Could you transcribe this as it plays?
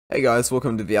Hey guys,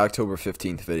 welcome to the October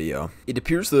 15th video. It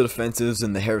appears the defensives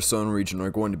in the Kherson region are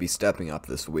going to be stepping up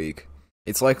this week.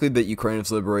 It's likely that Ukraine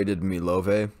has liberated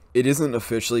Svatove. It isn't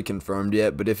officially confirmed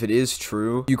yet, but if it is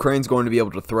true, Ukraine's going to be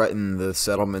able to threaten the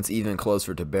settlements even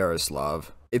closer to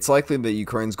Belarus. It's likely that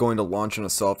Ukraine's going to launch an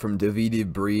assault from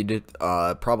Davydiv Brid,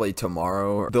 probably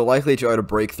tomorrow. They'll likely try to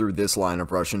break through this line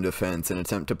of Russian defense and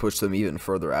attempt to push them even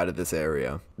further out of this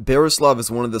area. Belarus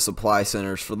is one of the supply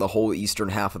centers for the whole eastern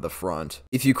half of the front.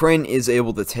 If Ukraine is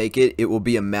able to take it, it will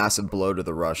be a massive blow to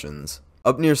the Russians.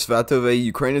 Up near Svatove,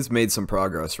 Ukraine has made some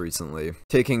progress recently,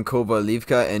 taking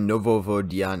Kovalivka and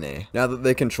Novovodiane. Now that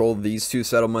they control these two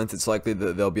settlements, it's likely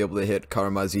that they'll be able to hit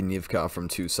Karmazynivka from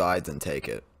two sides and take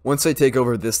it. Once they take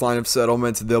over this line of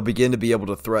settlements, they'll begin to be able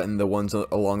to threaten the ones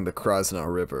along the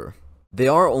Krasna River. They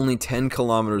are only 10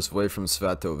 kilometers away from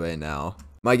Svatove now.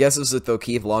 My guess is that they'll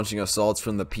keep launching assaults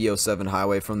from the PO7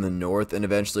 highway from the north and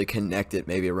eventually connect it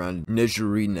maybe around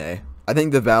Nizhurine. I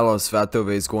think the Battle of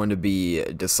Svatove is going to be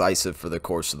decisive for the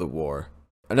course of the war.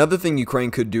 Another thing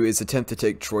Ukraine could do is attempt to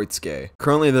take Troitske.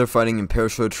 Currently they're fighting in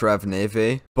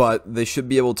Persho-Travneve, but they should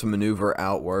be able to maneuver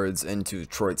outwards into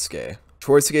Troitske.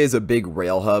 Troitske is a big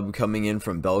rail hub coming in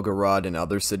from Belgorod and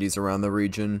other cities around the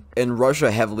region, and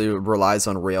Russia heavily relies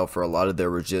on rail for a lot of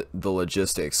the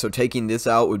logistics, so taking this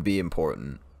out would be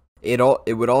important. It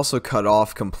would also cut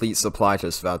off complete supply to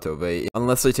Svatove,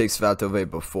 unless they take Svatove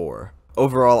before.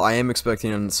 Overall, I am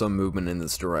expecting some movement in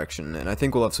this direction, and I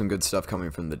think we'll have some good stuff coming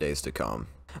from the days to come.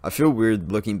 I feel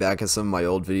weird looking back at some of my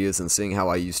old videos and seeing how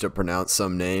I used to pronounce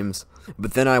some names,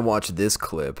 but then I watched this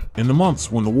clip. In the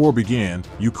months when the war began,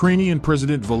 Ukrainian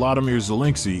President Volodymyr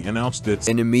Zelensky announced that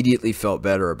and immediately felt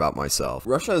better about myself.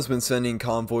 Russia has been sending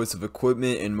convoys of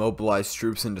equipment and mobilized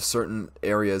troops into certain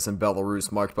areas in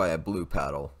Belarus marked by a blue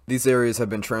paddle. These areas have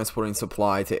been transporting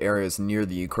supply to areas near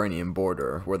the Ukrainian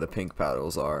border, where the pink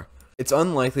paddles are. It's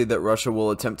unlikely that Russia will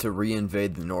attempt to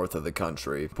re-invade the north of the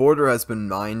country. The border has been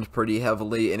mined pretty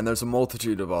heavily, and there's a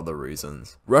multitude of other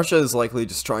reasons. Russia is likely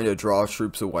just trying to draw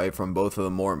troops away from both of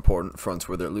the more important fronts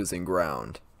where they're losing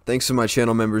ground. Thanks to my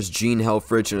channel members Gene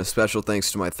Helfrich, and a special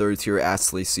thanks to my third tier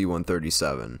Astley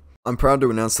C137. I'm proud to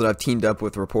announce that I've teamed up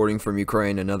with Reporting from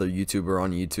Ukraine, another YouTuber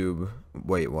on YouTube.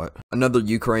 Wait, what? Another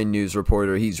Ukraine news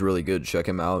reporter. He's really good, check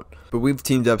him out. But we've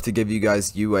teamed up to give you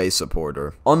guys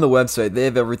UaSupporter. On the website, they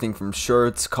have everything from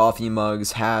shirts, coffee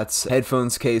mugs, hats,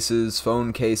 headphones cases,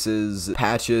 phone cases,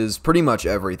 patches, pretty much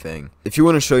everything. If you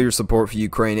want to show your support for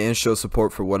Ukraine and show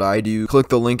support for what I do, click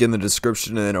the link in the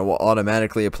description and it will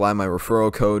automatically apply my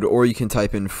referral code, or you can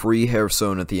type in free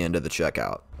Kherson at the end of the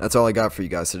checkout. That's all I got for you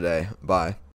guys today. Bye.